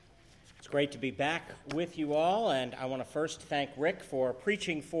Great to be back with you all, and I want to first thank Rick for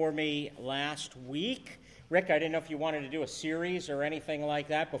preaching for me last week. Rick, I didn't know if you wanted to do a series or anything like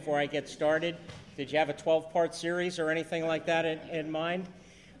that before I get started. Did you have a 12-part series or anything like that in mind?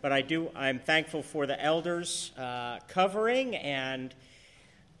 But I'm thankful for the elders covering, and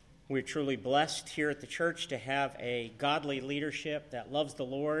we're truly blessed here at the church to have a godly leadership that loves the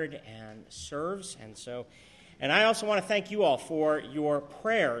Lord and serves, And I also want to thank you all for your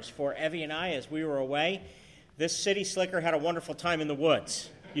prayers for Evie and I as we were away. This city slicker had a wonderful time in the woods.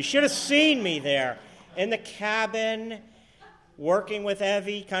 You should have seen me there in the cabin, working with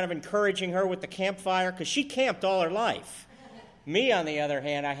Evie, kind of encouraging her with the campfire, because she camped all her life. Me, on the other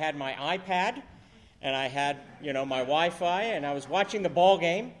hand, I had my iPad, and I had, my Wi-Fi, and I was watching the ball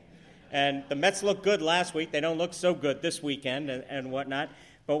game. And the Mets looked good last week. They don't look so good this weekend and whatnot.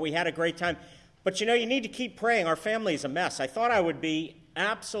 But we had a great time. But you need to keep praying. Our family is a mess. I thought I would be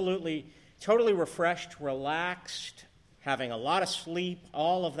absolutely, totally refreshed, relaxed, having a lot of sleep,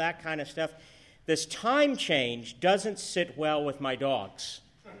 all of that kind of stuff. This time change doesn't sit well with my dogs.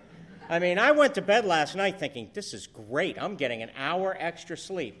 I went to bed last night thinking, this is great. I'm getting an hour extra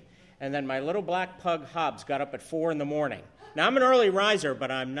sleep. And then my little black pug Hobbs got up at 4 in the morning. Now, I'm an early riser,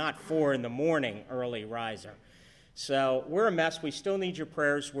 but I'm not 4 in the morning early riser. So we're a mess. We still need your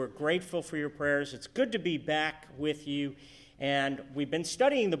prayers. We're grateful for your prayers. It's good to be back with you. And we've been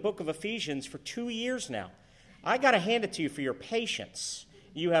studying the book of Ephesians for 2 years now. I got to hand it to you for your patience.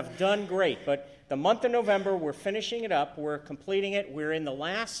 You have done great. But the month of November, we're finishing it up. We're completing it. We're in the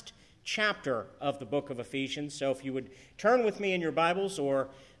last chapter of the book of Ephesians. So if you would turn with me in your Bibles, or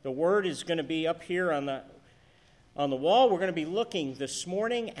the word is going to be up here on the wall. We're going to be looking this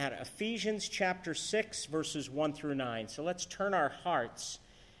morning at Ephesians chapter 6, verses 1 through 9. So let's turn our hearts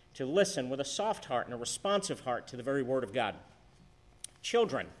to listen with a soft heart and a responsive heart to the very word of God.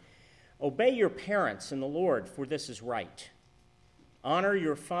 Children, obey your parents in the Lord, for this is right. Honor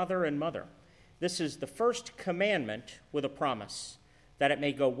your father and mother. This is the first commandment with a promise, that it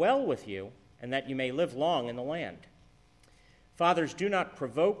may go well with you and that you may live long in the land. Fathers, do not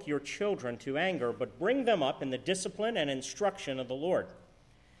provoke your children to anger, but bring them up in the discipline and instruction of the Lord.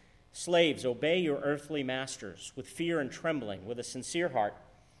 Slaves, obey your earthly masters with fear and trembling, with a sincere heart,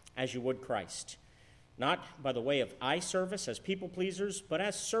 as you would Christ, not by the way of eye service as people pleasers, but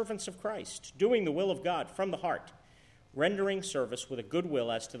as servants of Christ, doing the will of God from the heart, rendering service with a good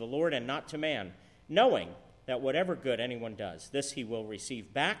will as to the Lord and not to man, knowing that whatever good anyone does, this he will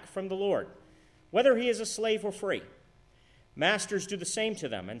receive back from the Lord, whether he is a slave or free. Masters, do the same to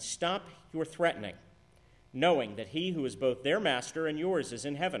them, and stop your threatening, knowing that he who is both their master and yours is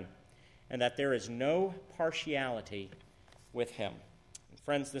in heaven, and that there is no partiality with him. And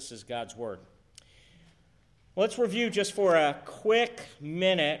friends, this is God's word. Well, let's review just for a quick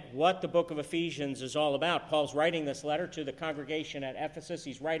minute what the book of Ephesians is all about. Paul's writing this letter to the congregation at Ephesus.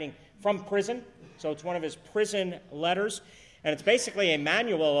 He's writing from prison, so it's one of his prison letters, and it's basically a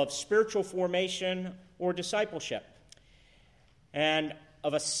manual of spiritual formation or discipleship. And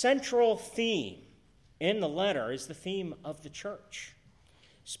of a central theme in the letter is the theme of the church.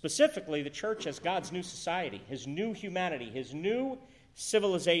 Specifically, the church as God's new society, his new humanity, his new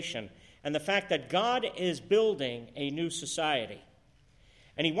civilization, and the fact that God is building a new society.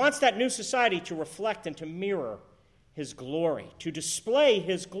 And he wants that new society to reflect and to mirror his glory, to display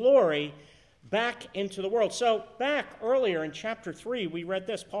his glory back into the world. So back earlier in chapter 3, we read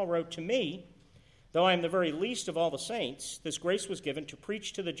this. Paul wrote, "To me, though I am the very least of all the saints, this grace was given to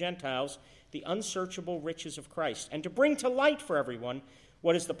preach to the Gentiles the unsearchable riches of Christ, and to bring to light for everyone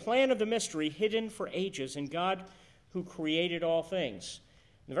what is the plan of the mystery hidden for ages in God who created all things."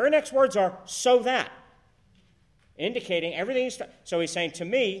 And the very next words are, "so that," indicating everything. So he's saying, to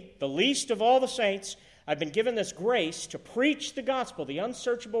me, the least of all the saints, I've been given this grace to preach the gospel, the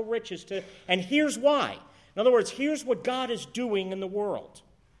unsearchable riches, and here's why. In other words, here's what God is doing in the world.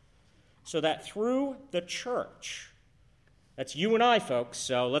 So that through the church, that's you and I, folks,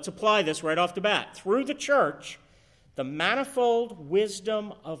 so let's apply this right off the bat. Through the church, the manifold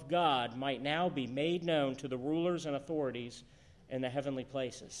wisdom of God might now be made known to the rulers and authorities in the heavenly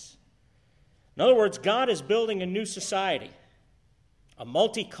places. In other words, God is building a new society, a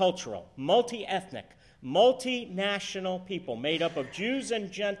multicultural, multi-ethnic, multinational people made up of Jews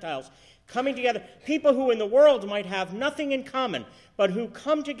and Gentiles coming together, people who in the world might have nothing in common, but who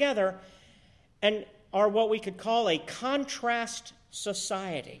come together and are what we could call a contrast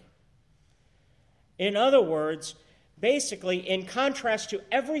society. In other words, basically in contrast to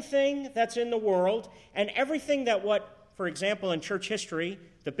everything that's in the world and everything that for example, in church history,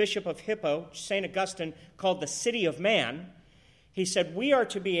 the Bishop of Hippo, St. Augustine, called the city of man. He said we are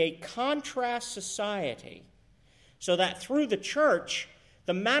to be a contrast society so that through the church,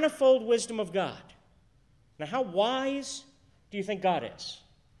 the manifold wisdom of God. Now, how wise do you think God is?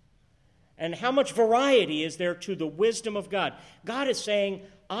 And how much variety is there to the wisdom of God? God is saying,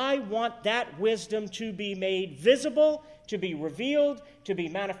 I want that wisdom to be made visible, to be revealed, to be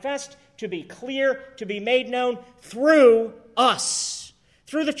manifest, to be clear, to be made known through us,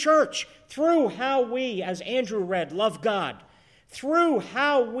 through the church, through how we, as Andrew read, love God, through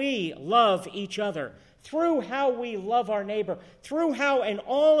how we love each other, through how we love our neighbor, through how in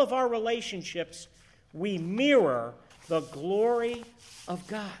all of our relationships we mirror the glory of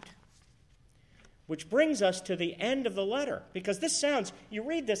God. Which brings us to the end of the letter, because this sounds, you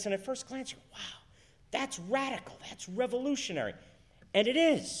read this and at first glance, you go, wow, that's radical, that's revolutionary. And it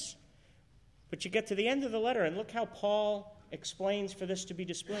is. But you get to the end of the letter and look how Paul explains for this to be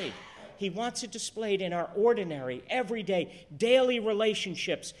displayed. He wants it displayed in our ordinary, everyday, daily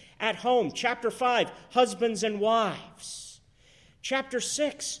relationships at home. Chapter 5, husbands and wives. Chapter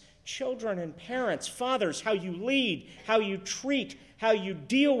 6, children and parents, fathers, how you lead, how you treat, how you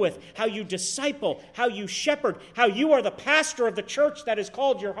deal with, how you disciple, how you shepherd, how you are the pastor of the church that is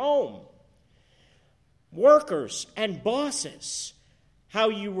called your home. Workers and bosses, how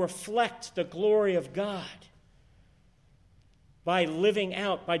you reflect the glory of God by living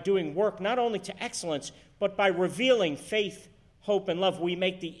out, by doing work not only to excellence, but by revealing faith, hope, and love. We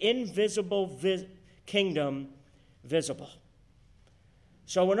make the invisible kingdom visible.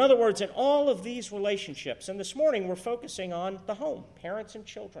 So in other words, in all of these relationships, and this morning we're focusing on the home, parents and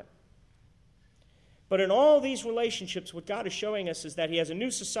children. But in all these relationships, what God is showing us is that he has a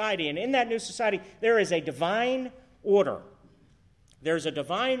new society, and in that new society, there is a divine order. There's a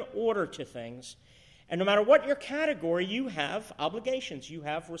divine order to things, and no matter what your category, you have obligations, you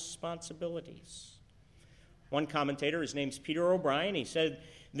have responsibilities. One commentator, his name's Peter O'Brien, he said,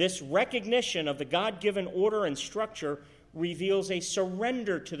 this recognition of the God-given order and structure reveals a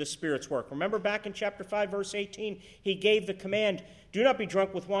surrender to the Spirit's work. Remember back in chapter 5, verse 18, he gave the command, do not be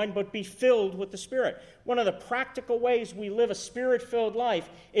drunk with wine, but be filled with the Spirit. One of the practical ways we live a Spirit-filled life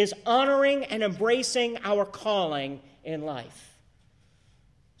is honoring and embracing our calling in life.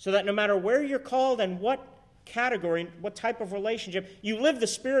 So that no matter where you're called and what category, what type of relationship, you live the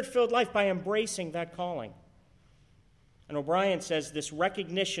Spirit-filled life by embracing that calling. And O'Brien says this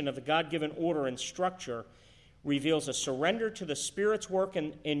recognition of the God-given order and structure reveals a surrender to the Spirit's work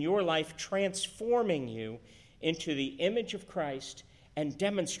in your life, transforming you into the image of Christ, and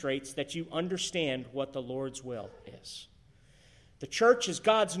demonstrates that you understand what the Lord's will is. The church is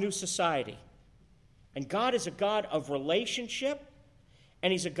God's new society, and God is a God of relationship,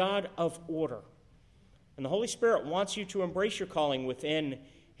 and he's a God of order. And the Holy Spirit wants you to embrace your calling within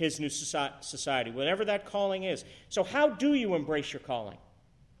his new society, whatever that calling is. So how do you embrace your calling?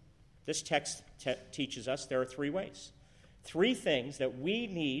 This text teaches us there are three ways. Three things that we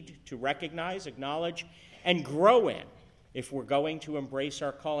need to recognize, acknowledge, and grow in if we're going to embrace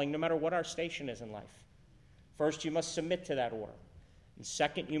our calling, no matter what our station is in life. First, you must submit to that order. And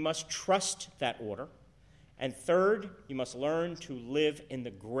second, you must trust that order. And third, you must learn to live in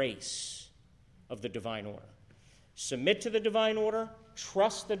the grace of the divine order. Submit to the divine order,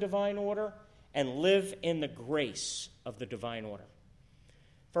 trust the divine order, and live in the grace of the divine order.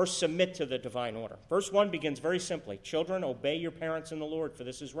 First, submit to the divine order. Verse 1 begins very simply. Children, obey your parents in the Lord, for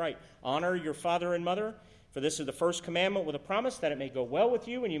this is right. Honor your father and mother, for this is the first commandment with a promise that it may go well with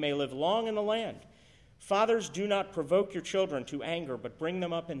you and you may live long in the land. Fathers, do not provoke your children to anger, but bring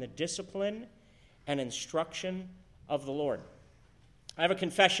them up in the discipline and instruction of the Lord. I have a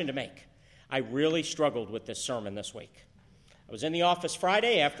confession to make. I really struggled with this sermon this week. I was in the office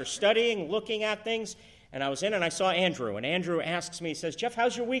Friday after studying, looking at things, and I was in and I saw Andrew. And Andrew asks me, he says, Jeff,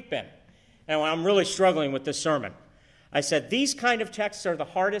 how's your week been? And I'm really struggling with this sermon. I said, these kind of texts are the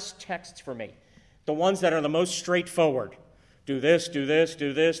hardest texts for me. The ones that are the most straightforward. Do this, do this,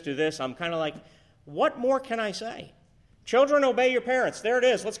 do this, do this. I'm kind of like, what more can I say? Children, obey your parents. There it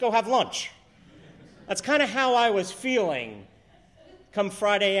is. Let's go have lunch. That's kind of how I was feeling come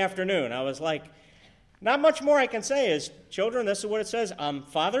Friday afternoon. I was like, not much more I can say is, children, this is what it says.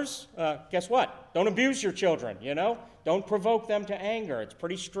 Fathers, guess what? Don't abuse your children, Don't provoke them to anger. It's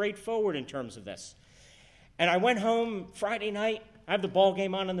pretty straightforward in terms of this. And I went home Friday night. I have the ball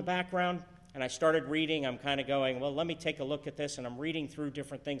game on in the background, and I started reading. I'm kind of going, well, let me take a look at this, and I'm reading through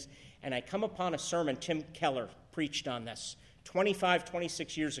different things. And I come upon a sermon Tim Keller preached on this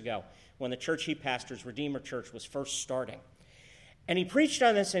 26 years ago when the church he pastors, Redeemer Church, was first starting. And he preached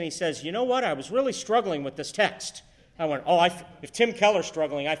on this, and he says, you know what? I was really struggling with this text. I went, if Tim Keller's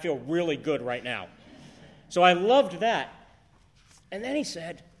struggling, I feel really good right now. So I loved that. And then he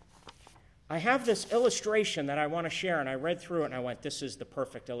said, I have this illustration that I want to share, and I read through it, and I went, this is the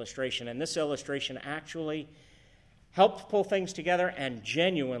perfect illustration. And this illustration actually helped pull things together and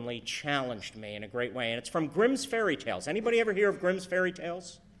genuinely challenged me in a great way. And it's from Grimm's Fairy Tales. Anybody ever hear of Grimm's Fairy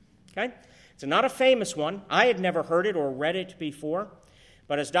Tales? Okay? It's not a famous one. I had never heard it or read it before.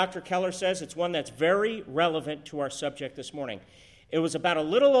 But as Dr. Keller says, it's one that's very relevant to our subject this morning. It was about a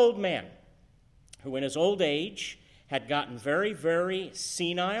little old man who in his old age had gotten very, very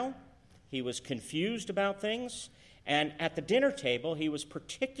senile. He was confused about things, and at the dinner table, he was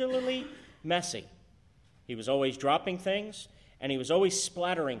particularly messy. He was always dropping things, and he was always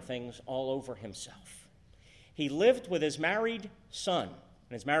splattering things all over himself. He lived with his married son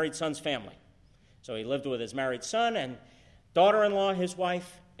and his married son's family. So he lived with his married son and daughter-in-law, his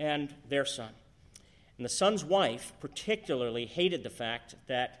wife, and their son. And the son's wife particularly hated the fact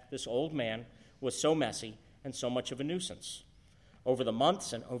that this old man was so messy and so much of a nuisance. Over the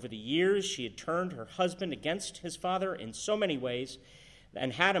months and over the years, she had turned her husband against his father in so many ways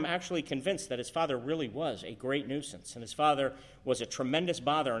and had him actually convinced that his father really was a great nuisance, and his father was a tremendous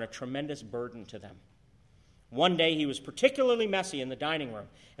bother and a tremendous burden to them. One day, he was particularly messy in the dining room.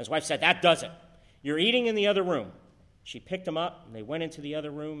 His wife said, that does it. You're eating in the other room. She picked him up, and they went into the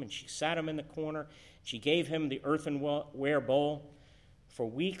other room, and she sat him in the corner. She gave him the earthenware bowl. For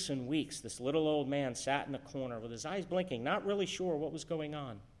weeks and weeks, this little old man sat in the corner with his eyes blinking, not really sure what was going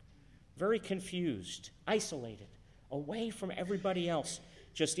on, very confused, isolated, away from everybody else,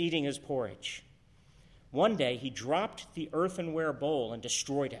 just eating his porridge. One day, he dropped the earthenware bowl and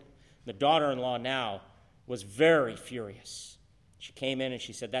destroyed it. The daughter-in-law now was very furious. She came in and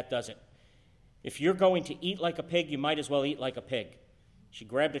she said, that does it. If you're going to eat like a pig, you might as well eat like a pig. She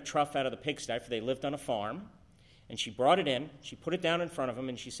grabbed a trough out of the pigsty, for they lived on a farm, and she brought it in, she put it down in front of him,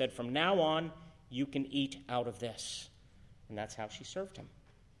 and she said, from now on, you can eat out of this. And that's how she served him.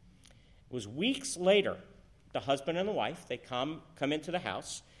 It was weeks later, the husband and the wife, they come into the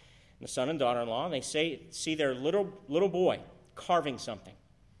house, and the son and daughter-in-law, and they see their little boy carving something.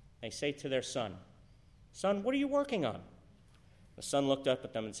 They say to their son, son, what are you working on? The son looked up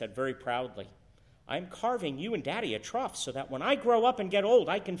at them and said very proudly, I'm carving you and Daddy a trough so that when I grow up and get old,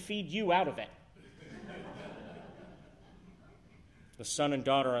 I can feed you out of it. The son and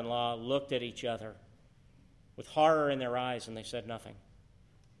daughter-in-law looked at each other with horror in their eyes, and they said nothing.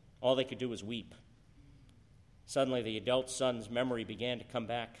 All they could do was weep. Suddenly, the adult son's memory began to come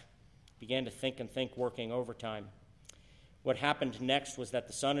back, began to think, working overtime. What happened next was that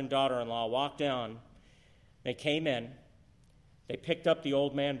the son and daughter-in-law walked on. They came in. They picked up the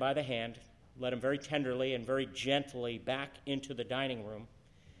old man by the hand, led him very tenderly and very gently back into the dining room.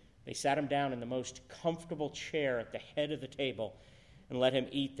 They sat him down in the most comfortable chair at the head of the table and let him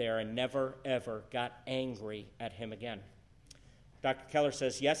eat there and never, ever got angry at him again. Dr. Keller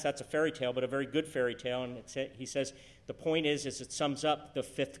says, yes, that's a fairy tale, but a very good fairy tale. And he says the point is it sums up the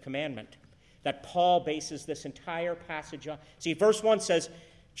fifth commandment that Paul bases this entire passage on. See, verse 1 says,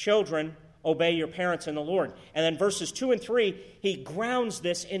 children, obey your parents in the Lord. And then verses 2 and 3, he grounds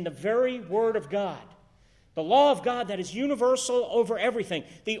this in the very word of God. The law of God that is universal over everything.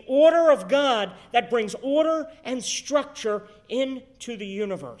 The order of God that brings order and structure into the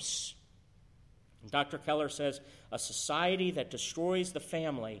universe. And Dr. Keller says, a society that destroys the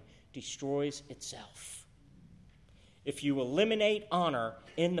family destroys itself. If you eliminate honor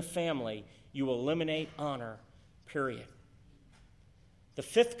in the family, you eliminate honor, period. The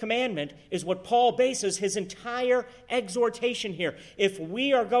fifth commandment is what Paul bases his entire exhortation here. If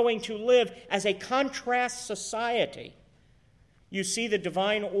we are going to live as a contrast society, you see the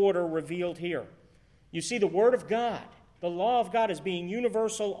divine order revealed here. You see the Word of God, the law of God, as being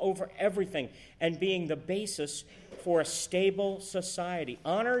universal over everything and being the basis for a stable society.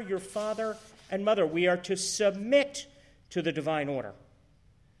 Honor your father and mother. We are to submit to the divine order.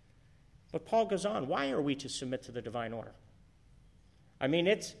 But Paul goes on, why are we to submit to the divine order? I mean,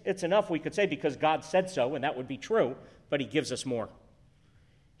 it's enough we could say because God said so, and that would be true, but he gives us more.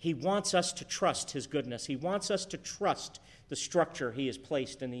 He wants us to trust his goodness. He wants us to trust the structure he has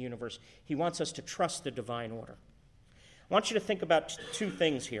placed in the universe. He wants us to trust the divine order. I want you to think about two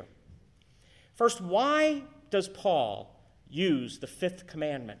things here. First, why does Paul use the fifth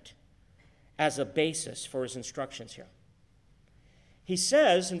commandment as a basis for his instructions here? He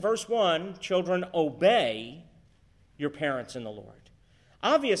says in verse 1, children, obey your parents in the Lord.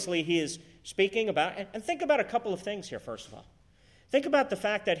 Obviously, he is speaking about, and think about a couple of things here, first of all. Think about the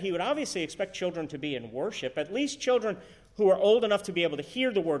fact that he would obviously expect children to be in worship, at least children who are old enough to be able to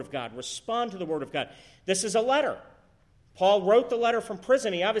hear the Word of God, respond to the Word of God. This is a letter. Paul wrote the letter from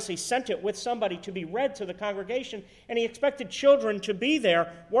prison. He obviously sent it with somebody to be read to the congregation, and he expected children to be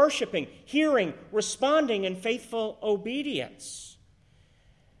there worshiping, hearing, responding in faithful obedience.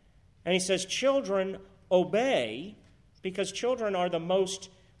 And he says, children, obey, because children are the most,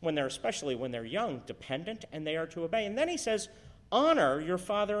 especially when they're young, dependent, and they are to obey. And then he says, honor your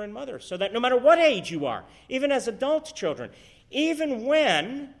father and mother, so that no matter what age you are, even as adult children, even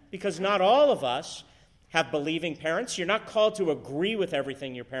when, because not all of us have believing parents, you're not called to agree with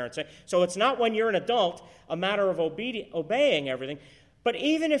everything your parents say. So it's not when you're an adult a matter of obeying everything. But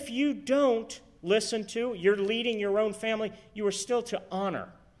even if you don't listen to, you're leading your own family, you are still to honor.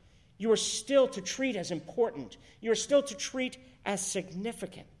 You are still to treat as important. You are still to treat as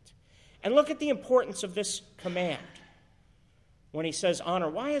significant. And look at the importance of this command when he says honor.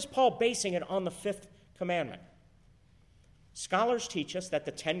 Why is Paul basing it on the fifth commandment? Scholars teach us that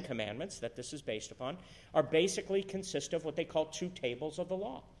the 10 commandments that this is based upon are basically consist of what they call two tables of the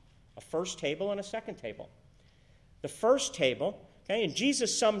law, a first table and a second table. The first table, and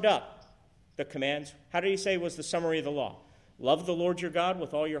Jesus summed up the commands. How did he say was the summary of the law? Love the Lord your God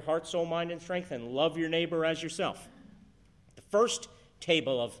with all your heart, soul, mind, and strength, and love your neighbor as yourself. The first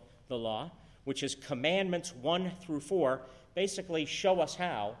table of the law, which is commandments 1 through 4, basically show us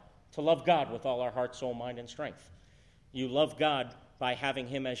how to love God with all our heart, soul, mind, and strength. You love God by having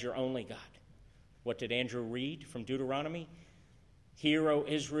him as your only God. What did Andrew read from Deuteronomy? Hear, O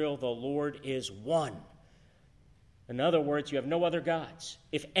Israel, the Lord is one. In other words, you have no other gods.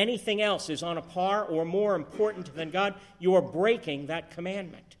 If anything else is on a par or more important than God, you are breaking that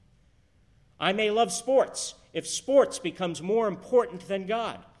commandment. I may love sports. If sports becomes more important than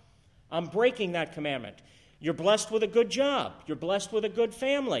God, I'm breaking that commandment. You're blessed with a good job. You're blessed with a good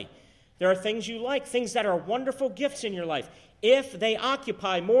family. There are things you like, things that are wonderful gifts in your life. If they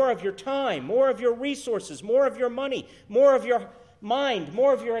occupy more of your time, more of your resources, more of your money, more of your mind,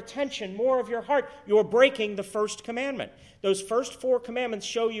 more of your attention, more of your heart, you're breaking the first commandment. Those first 4 commandments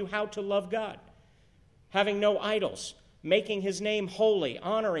show you how to love God. Having no idols, making his name holy,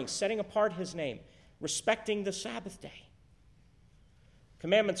 honoring, setting apart his name, respecting the Sabbath day.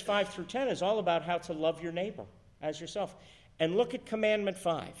 Commandments 5 through 10 is all about how to love your neighbor as yourself. And look at commandment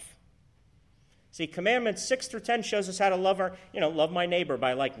 5. See, commandments 6 through 10 shows us how to love my neighbor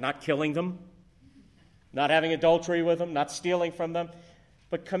by not killing them, not having adultery with them, not stealing from them.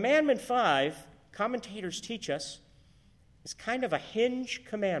 But commandment 5, commentators teach us, is kind of a hinge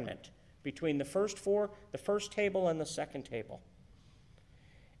commandment between the first 4, the first table, and the second table.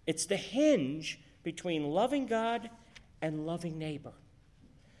 It's the hinge between loving God and loving neighbor.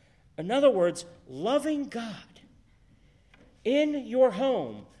 In other words, loving God in your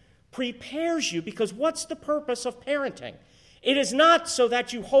home prepares you, because what's the purpose of parenting? It is not so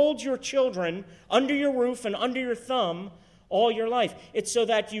that you hold your children under your roof and under your thumb all your life. It's so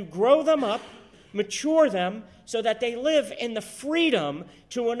that you grow them up, mature them, so that they live in the freedom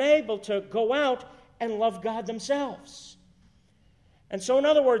to enable to go out and love God themselves. And so, in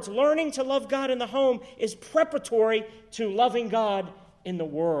other words, learning to love God in the home is preparatory to loving God in the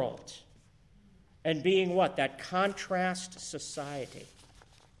world and being what? That contrast society.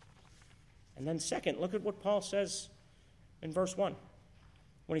 And then second, look at what Paul says in verse 1.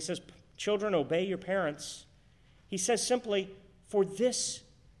 When he says, children, obey your parents, he says simply, for this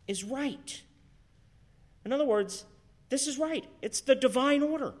is right. In other words, this is right. It's the divine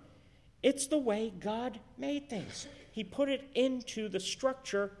order. It's the way God made things. He put it into the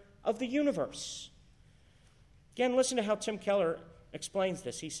structure of the universe. Again, listen to how Tim Keller explains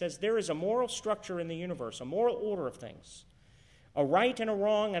this. He says, there is a moral structure in the universe, a moral order of things. A right and a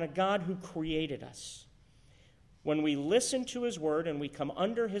wrong, and a God who created us. When we listen to his word and we come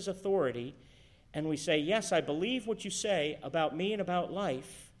under his authority and we say, yes, I believe what you say about me and about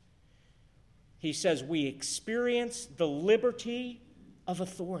life, he says we experience the liberty of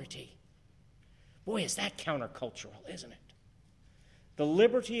authority. Boy, is that countercultural, isn't it? The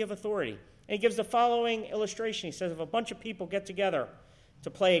liberty of authority. And he gives the following illustration. He says if a bunch of people get together to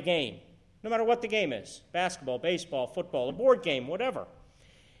play a game, no matter what the game is, basketball, baseball, football, a board game, whatever,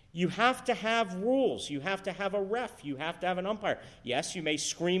 you have to have rules. You have to have a ref. You have to have an umpire. Yes, you may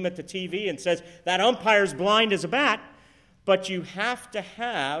scream at the TV and says, that umpire's blind as a bat, but you have to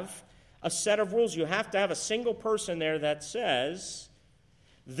have a set of rules. You have to have a single person there that says,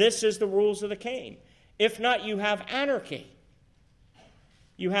 this is the rules of the game. If not, you have anarchy.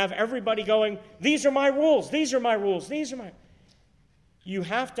 You have everybody going, these are my rules, these are my rules, these are my... You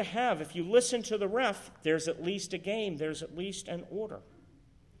have to have, if you listen to the ref, there's at least a game, there's at least an order.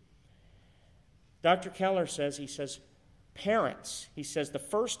 Dr. Keller says, parents, he says, the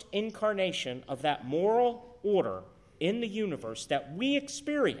first incarnation of that moral order in the universe that we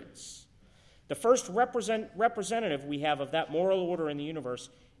experience, the first representative we have of that moral order in the universe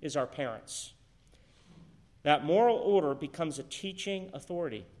is our parents. That moral order becomes a teaching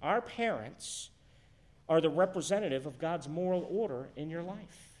authority. Our parents are the representative of God's moral order in your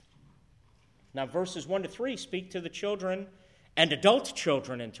life. Now, verses 1 to 3 speak to the children and adult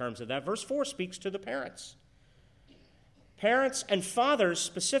children in terms of that. Verse 4 speaks to the parents. Parents and fathers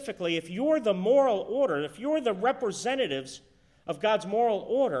specifically, if you're the moral order, if you're the representatives of God's moral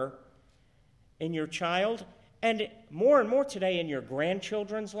order in your child, and more today in your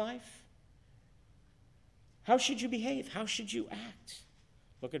grandchildren's life, how should you behave? How should you act?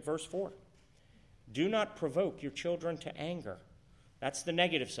 Look at verse 4. Do not provoke your children to anger. That's the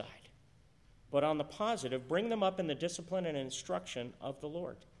negative side. But on the positive, bring them up in the discipline and instruction of the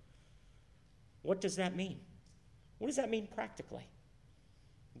Lord. What does that mean? What does that mean practically?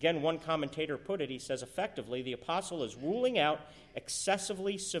 Again, one commentator put it, he says, effectively, the apostle is ruling out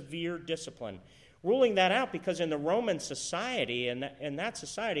excessively severe discipline. Ruling that out because in the Roman society, in that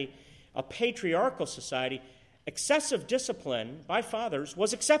society, a patriarchal society, excessive discipline by fathers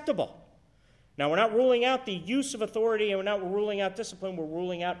was acceptable. Now, we're not ruling out the use of authority, and we're not ruling out discipline, we're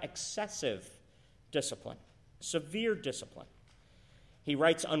ruling out excessive discipline, severe discipline. He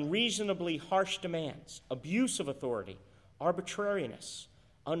writes, unreasonably harsh demands, abuse of authority, arbitrariness,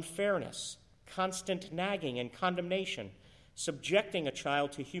 unfairness, constant nagging and condemnation, subjecting a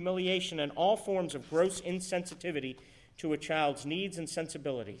child to humiliation and all forms of gross insensitivity to a child's needs and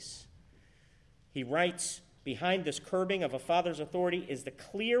sensibilities. He writes, behind this curbing of a father's authority is the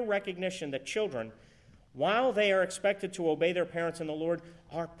clear recognition that children, while they are expected to obey their parents in the Lord,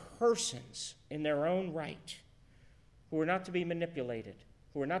 are persons in their own right, who are not to be manipulated,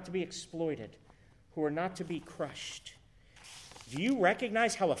 who are not to be exploited, who are not to be crushed. Do you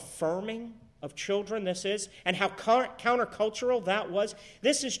recognize how affirming of children this is and how countercultural that was?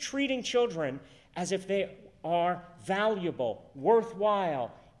 This is treating children as if they are valuable,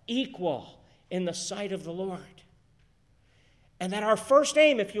 worthwhile, equal in the sight of the Lord. And that our first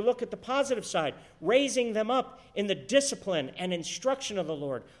aim, if you look at the positive side, raising them up in the discipline and instruction of the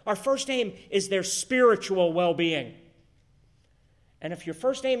Lord, our first aim is their spiritual well-being. And if your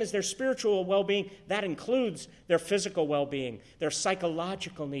first aim is their spiritual well-being, that includes their physical well-being, their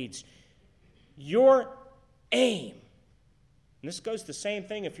psychological needs. Your aim, and this goes the same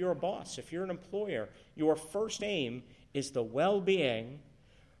thing if you're a boss, if you're an employer, your first aim is the well-being.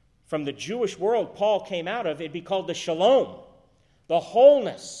 From the Jewish world Paul came out of, it'd be called the shalom, the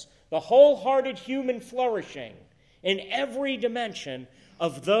wholeness, the wholehearted human flourishing in every dimension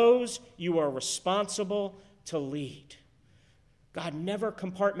of those you are responsible to lead. God never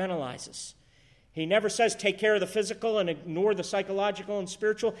compartmentalizes. He never says take care of the physical and ignore the psychological and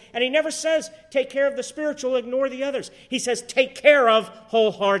spiritual. And he never says take care of the spiritual, ignore the others. He says take care of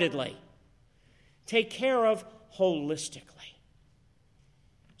wholeheartedly. Take care of holistically.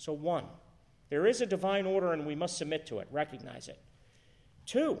 So 1, there is a divine order and we must submit to it, recognize it.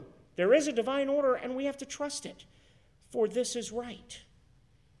 2, there is a divine order and we have to trust it, for this is right.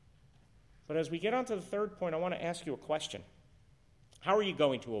 But as we get on to the third point, I want to ask you a question. How are you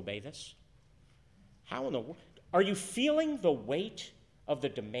going to obey this? How in the world? Are you feeling the weight of the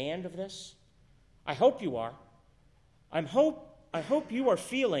demand of this? I hope you are. I hope you are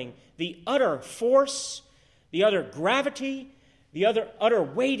feeling the utter force, the utter gravity, the utter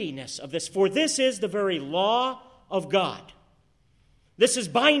weightiness of this. For this is the very law of God. This is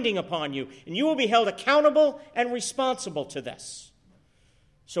binding upon you, and you will be held accountable and responsible to this.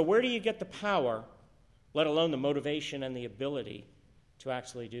 So where do you get the power, let alone the motivation and the ability to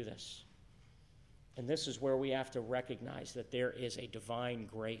actually do this? And this is where we have to recognize that there is a divine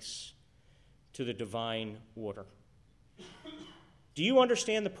grace to the divine order. Do you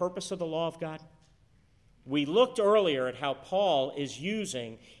understand the purpose of the law of God? We looked earlier at how Paul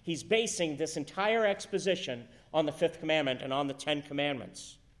he's basing this entire exposition on the 5th commandment and on the 10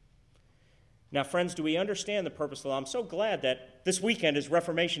 commandments. Now, friends, do we understand the purpose of the law? I'm so glad that this weekend is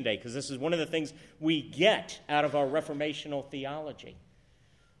Reformation Day, because this is one of the things we get out of our reformational theology.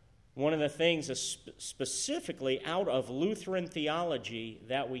 One of the things specifically out of Lutheran theology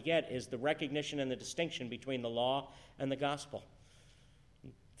that we get is the recognition and the distinction between the law and the gospel.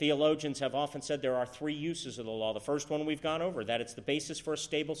 Theologians have often said there are 3 uses of the law. The first one we've gone over, that it's the basis for a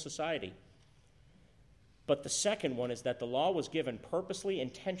stable society. But the second one is that the law was given purposely,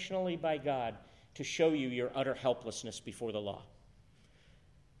 intentionally by God to show you your utter helplessness before the law.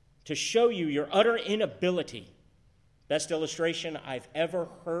 To show you your utter inability. Best illustration I've ever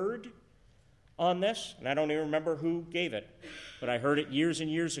heard on this, and I don't even remember who gave it, but I heard it years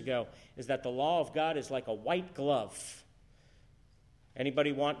and years ago, is that the law of God is like a white glove.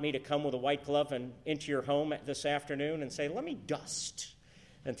 Anybody want me to come with a white glove and into your home this afternoon and say, let me dust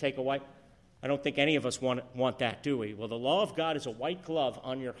and take a white? I don't think any of us want that, do we? Well, the law of God is a white glove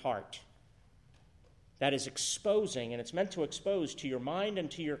on your heart that is exposing, and it's meant to expose to your mind and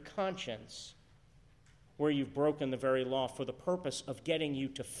to your conscience where you've broken the very law for the purpose of getting you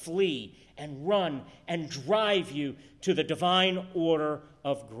to flee and run and drive you to the divine order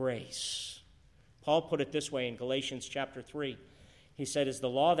of grace. Paul put it this way in Galatians chapter 3. He said, is the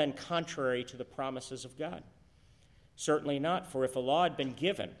law then contrary to the promises of God? Certainly not, for if a law had been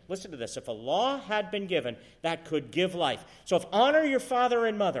given, listen to this, if a law had been given, that could give life. So if honor your father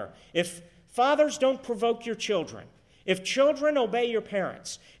and mother, if fathers don't provoke your children, if children obey your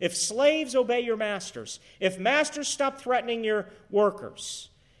parents, if slaves obey your masters, if masters stop threatening your workers,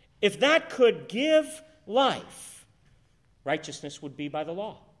 if that could give life, righteousness would be by the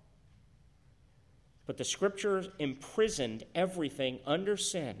law. But the Scriptures imprisoned everything under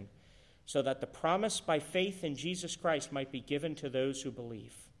sin so that the promise by faith in Jesus Christ might be given to those who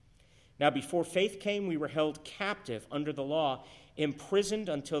believe. Now, before faith came, we were held captive under the law, imprisoned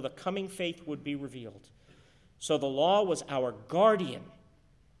until the coming faith would be revealed. So the law was our guardian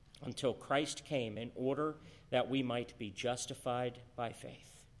until Christ came in order that we might be justified by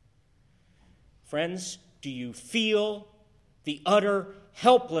faith. Friends, do you feel the utter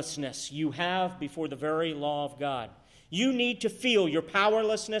helplessness you have before the very law of God? You need to feel your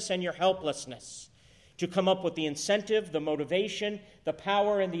powerlessness and your helplessness to come up with the incentive, the motivation, the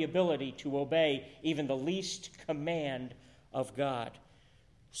power, and the ability to obey even the least command of God,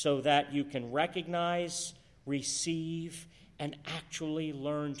 so that you can recognize, receive, and actually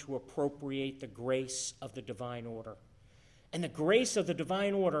learn to appropriate the grace of the divine order. And the grace of the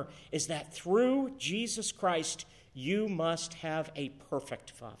divine order is that through Jesus Christ, you must have a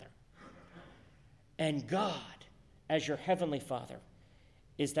perfect Father. And God, as your heavenly Father,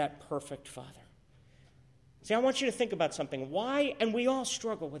 is that perfect Father. See, I want you to think about something. Why, and we all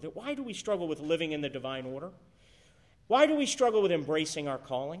struggle with it, why do we struggle with living in the divine order? Why do we struggle with embracing our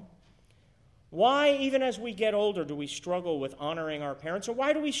calling? Why, even as we get older, do we struggle with honoring our parents? Or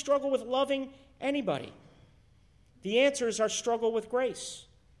why do we struggle with loving anybody? The answer is our struggle with grace.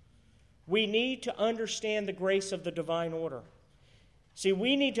 We need to understand the grace of the divine order. See,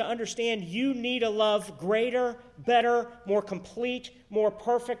 we need to understand you need a love greater, better, more complete, more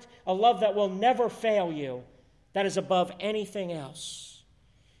perfect, a love that will never fail you, that is above anything else.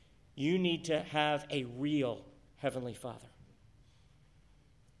 You need to have a real Heavenly Father.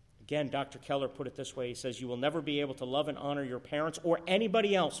 Again, Dr. Keller put it this way. He says, you will never be able to love and honor your parents, or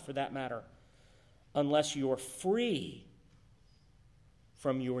anybody else for that matter, unless you are free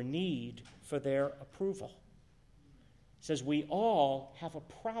from your need for their approval. He says we all have a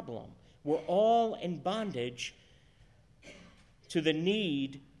problem. We're all in bondage to the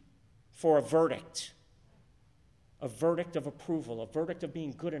need for a verdict of approval, a verdict of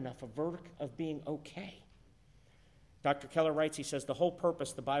being good enough, a verdict of being okay. Dr. Keller writes, he says, the whole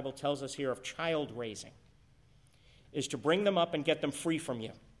purpose, the Bible tells us here, of child raising is to bring them up and get them free from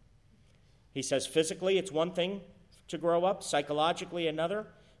you. He says physically it's one thing to grow up, psychologically another,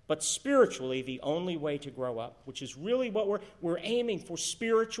 but spiritually the only way to grow up, which is really what we're aiming for,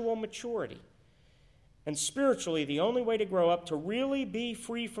 spiritual maturity. And spiritually, the only way to grow up, to really be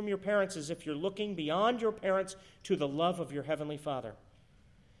free from your parents, is if you're looking beyond your parents to the love of your Heavenly Father.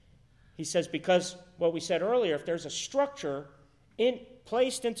 He says, because what we said earlier, if there's a structure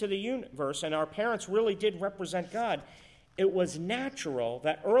placed into the universe, and our parents really did represent God, it was natural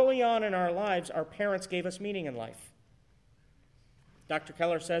that early on in our lives, our parents gave us meaning in life. Dr.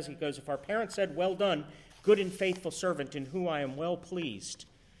 Keller says, he goes, if our parents said, well done, good and faithful servant in whom I am well pleased,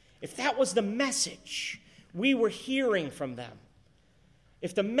 if that was the message we were hearing from them,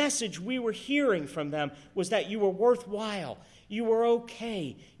 if the message we were hearing from them was that you were worthwhile, you were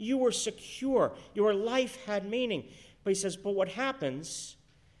okay, you were secure, your life had meaning. But he says, but what happens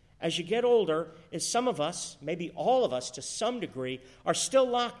as you get older is some of us, maybe all of us to some degree, are still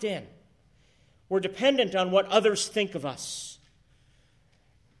locked in. We're dependent on what others think of us.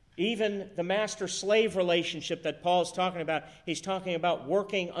 Even the master-slave relationship that Paul's talking about, he's talking about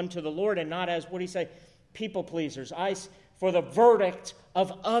working unto the Lord and not as, what do you say, people pleasers, for the verdict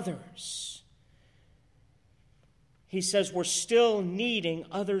of others. He says we're still needing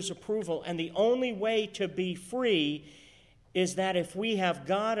others' approval, and the only way to be free is that if we have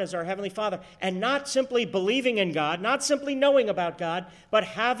God as our Heavenly Father, and not simply believing in God, not simply knowing about God, but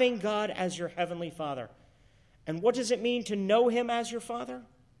having God as your Heavenly Father. And what does it mean to know Him as your Father?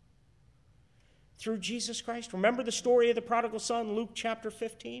 through Jesus Christ. Remember the story of the prodigal son, Luke chapter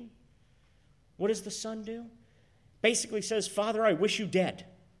 15? What does the son do? Basically says, Father, I wish you dead.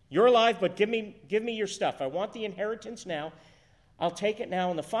 You're alive, but give me your stuff. I want the inheritance now. I'll take it now.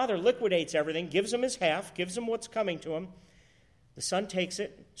 And the father liquidates everything, gives him his half, gives him what's coming to him. The son takes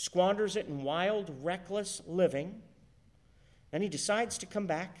it, squanders it in wild, reckless living. Then he decides to come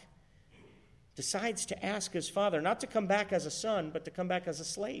back, decides to ask his father not to come back as a son, but to come back as a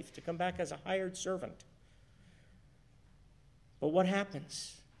slave, to come back as a hired servant. But what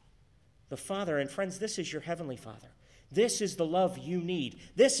happens? The father, and friends, this is your heavenly Father. This is the love you need.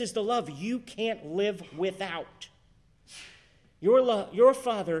 This is the love you can't live without. Your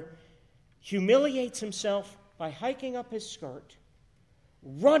father humiliates himself by hiking up his skirt,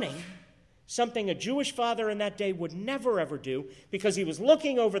 running, something a Jewish father in that day would never ever do, because he was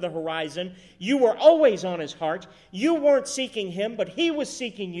looking over the horizon. You were always on his heart. You weren't seeking him, but he was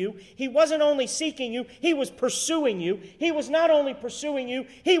seeking you. He wasn't only seeking you, he was pursuing you. He was not only pursuing you,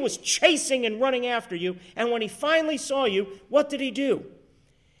 he was chasing and running after you. And when he finally saw you, what did he do?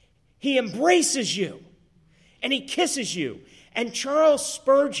 He embraces you, and he kisses you. And Charles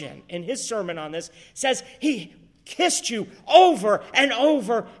Spurgeon, in his sermon on this, says he kissed you over and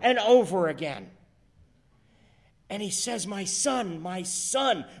over and over again. And he says, my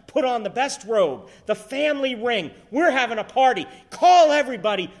son, put on the best robe, the family ring. We're having a party. Call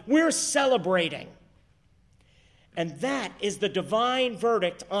everybody. We're celebrating. And that is the divine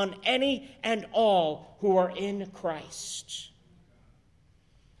verdict on any and all who are in Christ.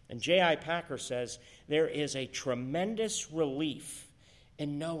 And J.I. Packer says, there is a tremendous relief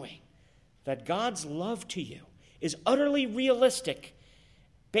in knowing that God's love to you is utterly realistic,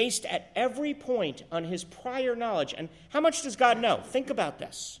 based at every point on his prior knowledge. And how much does God know? Think about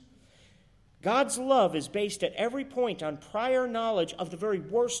this. God's love is based at every point on prior knowledge of the very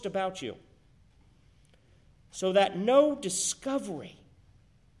worst about you, so that no discovery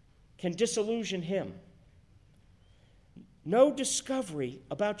can disillusion him. No discovery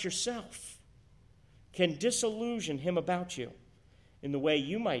about yourself can disillusion him about you in the way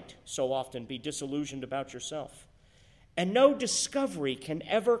you might so often be disillusioned about yourself. And no discovery can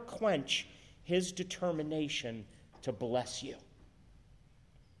ever quench his determination to bless you.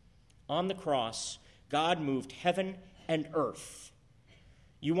 On the cross, God moved heaven and earth.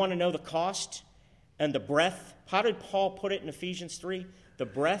 You want to know the cost and the breadth? How did Paul put it in Ephesians 3? The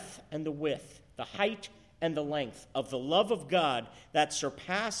breadth and the width, the height and the length of the love of God that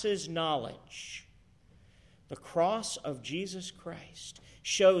surpasses knowledge. The cross of Jesus Christ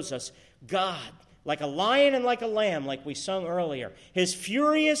shows us God, like a lion and like a lamb, like we sung earlier, his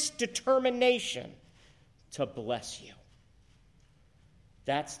furious determination to bless you.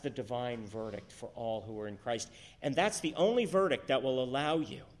 That's the divine verdict for all who are in Christ. And that's the only verdict that will allow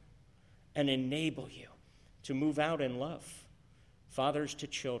you and enable you to move out in love. Fathers to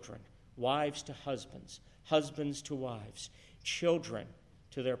children, wives to husbands, husbands to wives, children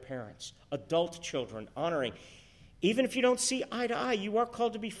to their parents, adult children honoring. Even if you don't see eye to eye, you are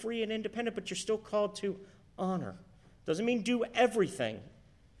called to be free and independent, but you're still called to honor. Doesn't mean do everything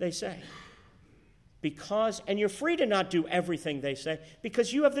they say. And you're free to not do everything they say,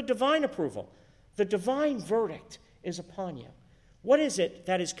 because you have the divine approval. The divine verdict is upon you. What is it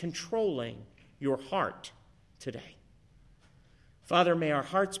that is controlling your heart today? Father, may our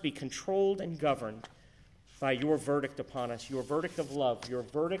hearts be controlled and governed by your verdict upon us, your verdict of love, your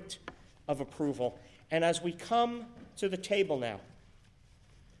verdict of approval. And as we come to the table now,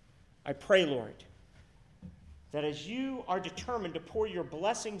 I pray, Lord, that as you are determined to pour your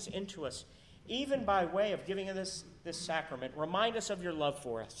blessings into us, even by way of giving us this sacrament, remind us of your love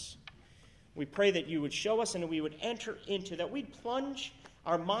for us. We pray that you would show us and we would enter into, that we'd plunge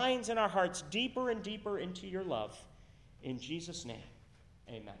our minds and our hearts deeper and deeper into your love. In Jesus' name,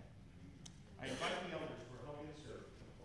 amen. I invite the elders.